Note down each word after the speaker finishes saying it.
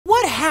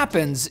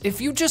happens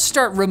if you just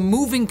start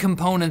removing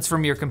components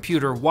from your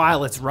computer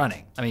while it's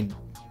running? I mean,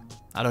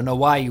 I don't know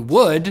why you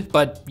would,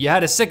 but you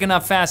had a sick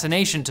enough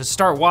fascination to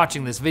start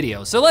watching this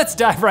video, so let's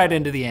dive right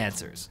into the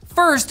answers.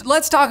 First,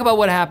 let's talk about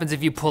what happens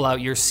if you pull out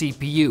your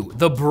CPU,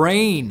 the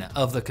brain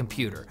of the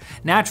computer.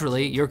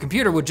 Naturally, your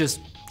computer would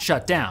just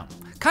shut down,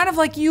 kind of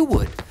like you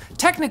would.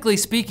 Technically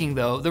speaking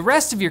though, the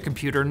rest of your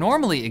computer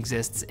normally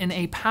exists in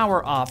a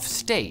power off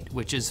state,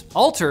 which is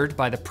altered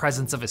by the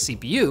presence of a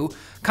CPU,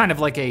 kind of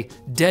like a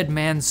dead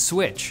man's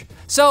switch.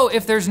 So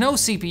if there's no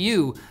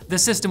CPU, the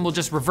system will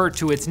just revert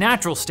to its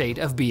natural state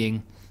of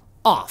being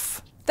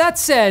off. That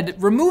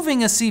said,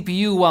 removing a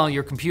CPU while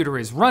your computer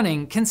is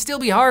running can still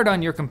be hard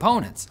on your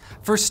components.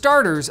 For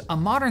starters, a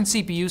modern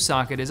CPU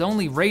socket is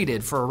only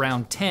rated for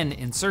around 10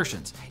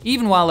 insertions,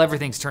 even while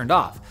everything's turned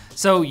off.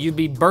 So you'd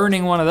be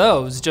burning one of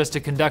those just to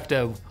conduct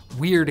a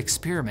weird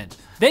experiment.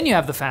 Then you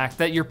have the fact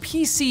that your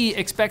PC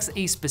expects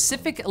a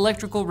specific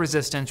electrical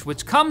resistance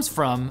which comes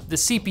from the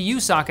CPU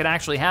socket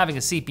actually having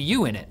a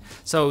CPU in it.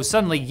 So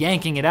suddenly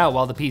yanking it out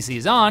while the PC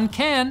is on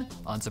can,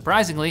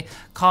 unsurprisingly,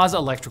 cause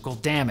electrical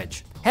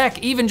damage. Heck,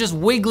 even just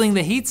wiggling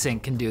the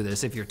heatsink can do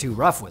this if you're too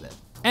rough with it.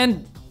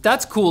 And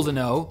that's cool to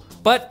know,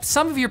 but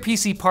some of your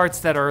PC parts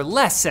that are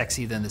less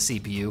sexy than the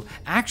CPU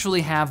actually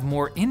have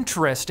more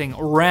interesting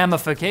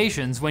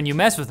ramifications when you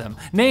mess with them,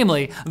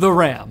 namely the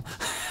RAM.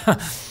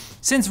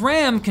 Since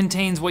RAM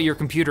contains what your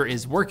computer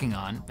is working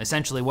on,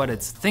 essentially what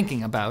it's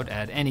thinking about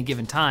at any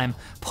given time,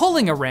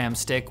 pulling a RAM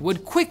stick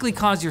would quickly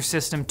cause your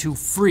system to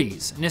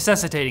freeze,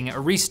 necessitating a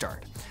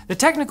restart. The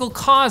technical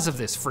cause of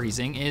this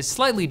freezing is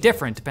slightly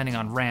different depending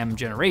on RAM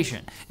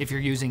generation. If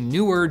you're using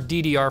newer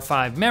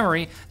DDR5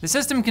 memory, the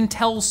system can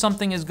tell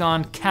something has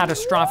gone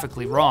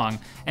catastrophically wrong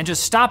and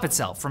just stop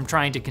itself from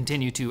trying to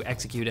continue to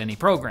execute any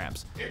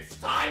programs. It's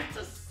time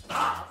to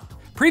stop!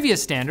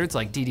 Previous standards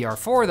like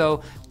DDR4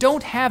 though,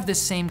 don't have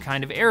this same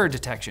kind of error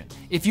detection.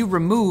 If you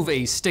remove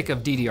a stick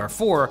of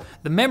DDR4,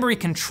 the memory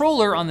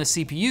controller on the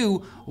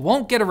CPU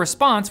won't get a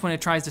response when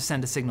it tries to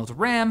send a signal to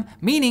RAM,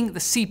 meaning the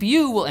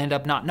CPU will end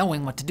up not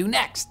knowing what to do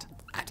next.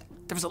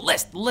 There was a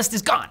list, the list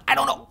is gone, I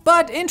don't know.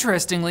 But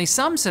interestingly,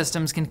 some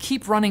systems can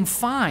keep running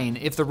fine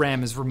if the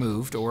RAM is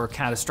removed or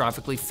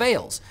catastrophically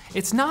fails.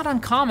 It's not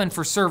uncommon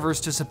for servers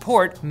to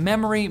support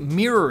memory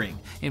mirroring,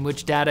 in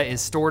which data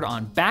is stored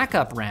on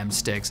backup RAM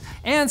sticks,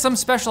 and some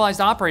specialized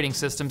operating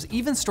systems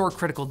even store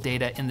critical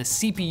data in the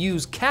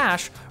CPU's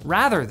cache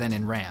rather than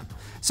in RAM.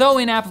 So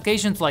in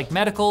applications like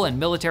medical and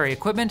military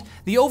equipment,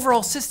 the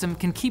overall system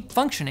can keep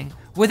functioning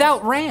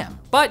without RAM.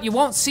 But you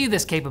won't see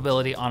this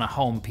capability on a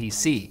home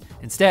PC.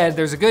 Instead,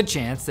 there's a good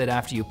chance that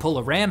after you pull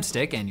a RAM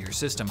stick and your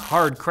system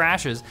hard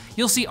crashes,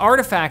 you'll see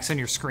artifacts on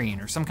your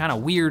screen or some kind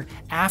of weird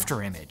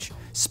after image.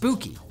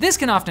 Spooky. This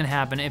can often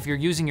happen if you're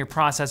using your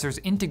processor's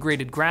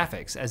integrated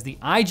graphics, as the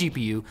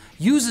iGPU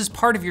uses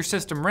part of your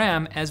system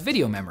RAM as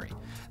video memory.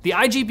 The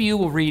iGPU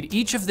will read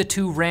each of the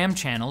 2 RAM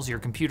channels your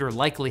computer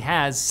likely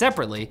has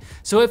separately,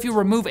 so if you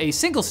remove a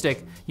single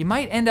stick, you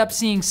might end up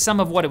seeing some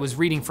of what it was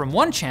reading from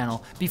one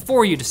channel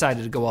before you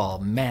decided to go all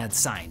mad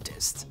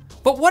scientist.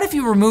 But what if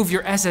you remove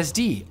your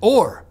SSD,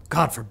 or,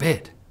 God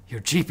forbid, your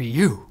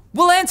GPU?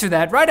 We'll answer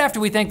that right after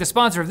we thank the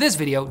sponsor of this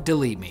video,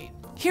 Delete Me.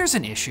 Here's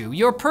an issue,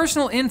 your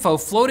personal info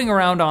floating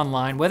around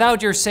online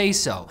without your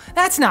say-so.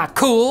 That's not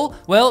cool.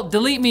 Well,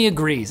 Delete Me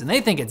agrees, and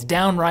they think it's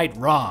downright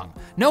wrong.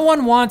 No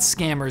one wants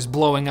scammers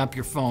blowing up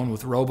your phone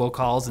with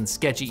robocalls and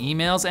sketchy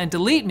emails, and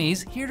Delete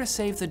Me's here to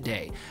save the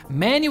day.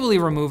 Manually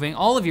removing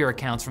all of your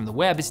accounts from the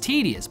web is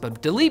tedious,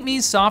 but Delete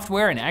Me's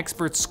software and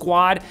expert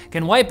squad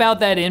can wipe out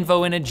that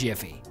info in a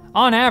jiffy.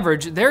 On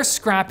average, they're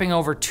scrapping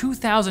over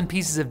 2,000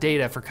 pieces of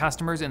data for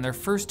customers in their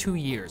first 2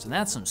 years, and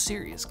that's some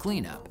serious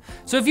cleanup.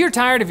 So if you're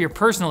tired of your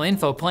personal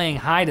info playing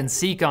hide and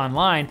seek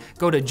online,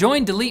 go to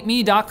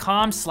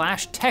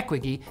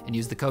joindeleteme.com/techwiki and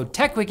use the code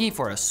TechWiki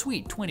for a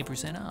sweet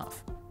 20%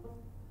 off.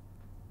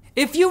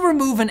 If you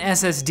remove an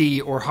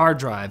SSD or hard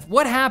drive,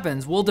 what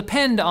happens will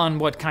depend on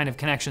what kind of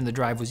connection the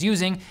drive was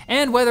using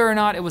and whether or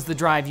not it was the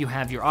drive you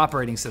have your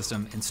operating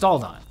system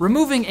installed on.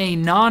 Removing a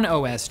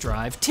non-OS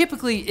drive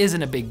typically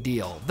isn't a big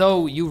deal,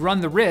 though you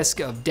run the risk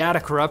of data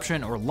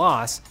corruption or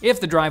loss if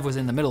the drive was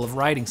in the middle of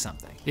writing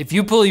something. If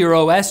you pull your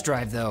OS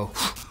drive though,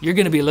 you're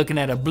gonna be looking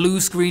at a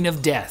blue screen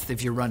of death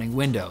if you're running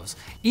Windows.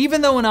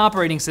 Even though an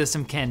operating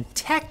system can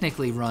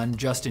technically run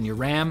just in your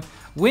RAM,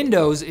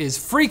 Windows is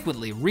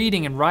frequently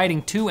reading and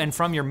writing to and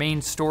from your main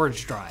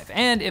storage drive.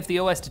 And if the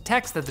OS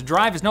detects that the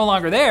drive is no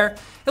longer there,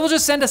 it will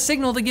just send a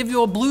signal to give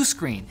you a blue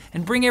screen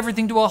and bring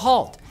everything to a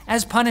halt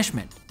as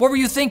punishment. What were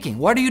you thinking?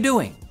 What are you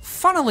doing?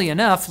 Funnily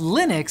enough,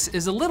 Linux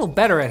is a little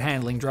better at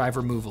handling drive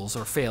removals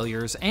or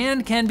failures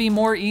and can be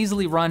more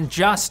easily run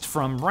just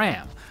from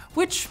RAM,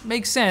 which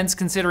makes sense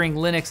considering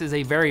Linux is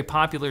a very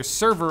popular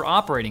server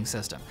operating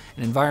system,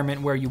 an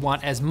environment where you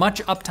want as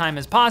much uptime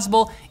as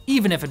possible,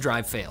 even if a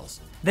drive fails.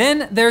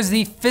 Then there's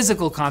the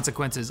physical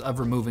consequences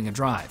of removing a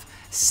drive.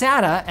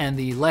 SATA and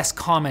the less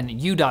common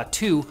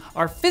U.2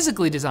 are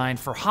physically designed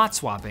for hot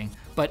swapping,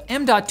 but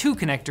M.2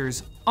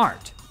 connectors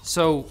aren't.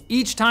 So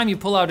each time you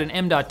pull out an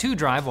M.2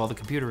 drive while the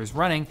computer is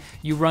running,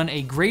 you run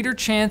a greater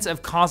chance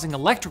of causing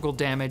electrical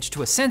damage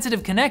to a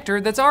sensitive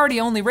connector that's already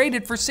only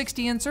rated for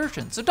 60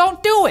 insertions. So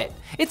don't do it,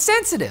 it's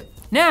sensitive.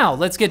 Now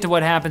let's get to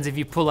what happens if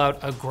you pull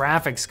out a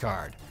graphics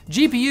card.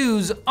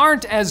 GPUs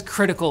aren't as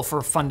critical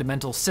for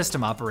fundamental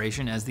system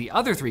operation as the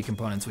other three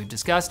components we've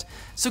discussed,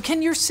 so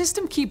can your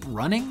system keep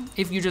running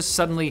if you just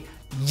suddenly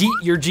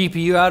yeet your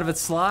GPU out of its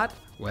slot?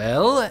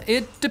 Well,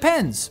 it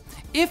depends.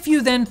 If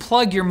you then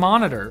plug your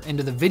monitor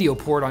into the video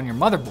port on your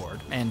motherboard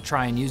and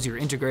try and use your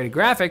integrated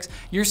graphics,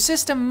 your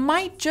system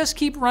might just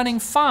keep running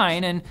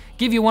fine and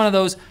give you one of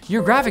those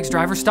 "your graphics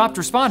driver stopped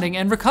responding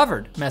and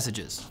recovered"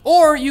 messages.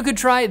 Or you could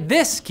try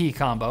this key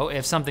combo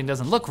if something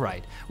doesn't look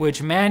right,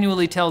 which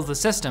manually tells the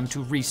system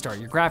to restart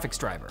your graphics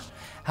driver.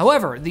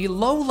 However, the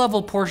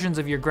low-level portions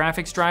of your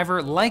graphics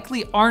driver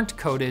likely aren't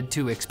coded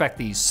to expect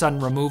the sudden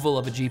removal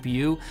of a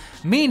GPU,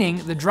 meaning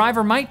the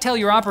driver might tell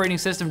your operating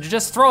system to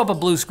just throw up a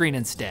blue screen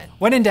instead.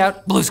 When in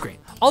doubt, blue screen.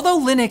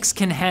 Although Linux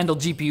can handle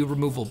GPU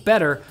removal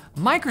better,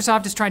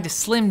 Microsoft has tried to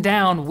slim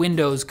down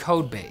Windows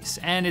codebase,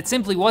 and it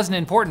simply wasn't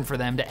important for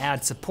them to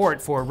add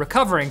support for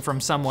recovering from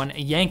someone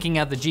yanking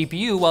out the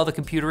GPU while the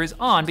computer is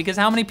on, because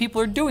how many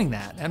people are doing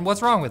that, and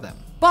what's wrong with them?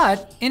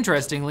 But,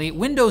 interestingly,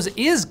 Windows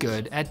is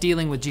good at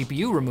dealing with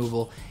GPU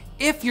removal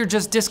if you're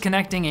just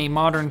disconnecting a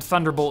modern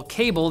Thunderbolt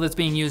cable that's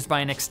being used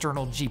by an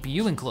external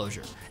GPU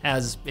enclosure,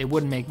 as it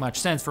wouldn't make much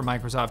sense for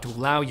Microsoft to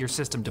allow your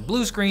system to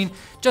blue screen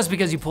just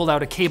because you pulled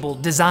out a cable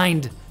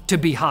designed to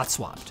be hot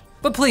swapped.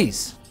 But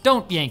please,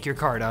 don't yank your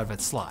card out of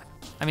its slot.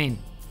 I mean,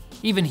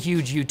 even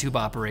huge YouTube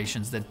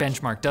operations that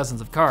benchmark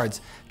dozens of cards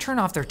turn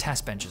off their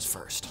test benches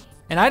first.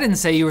 And I didn't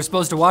say you were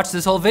supposed to watch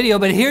this whole video,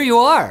 but here you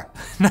are.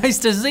 Nice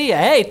to see you.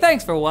 Hey,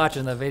 thanks for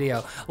watching the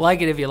video.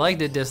 Like it if you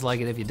liked it, dislike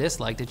it if you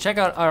disliked it. Check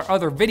out our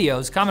other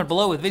videos, comment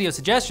below with video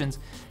suggestions.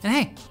 And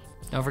hey,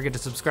 don't forget to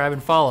subscribe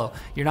and follow.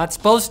 You're not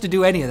supposed to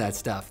do any of that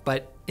stuff,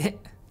 but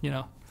you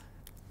know,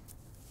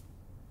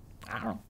 I don't know.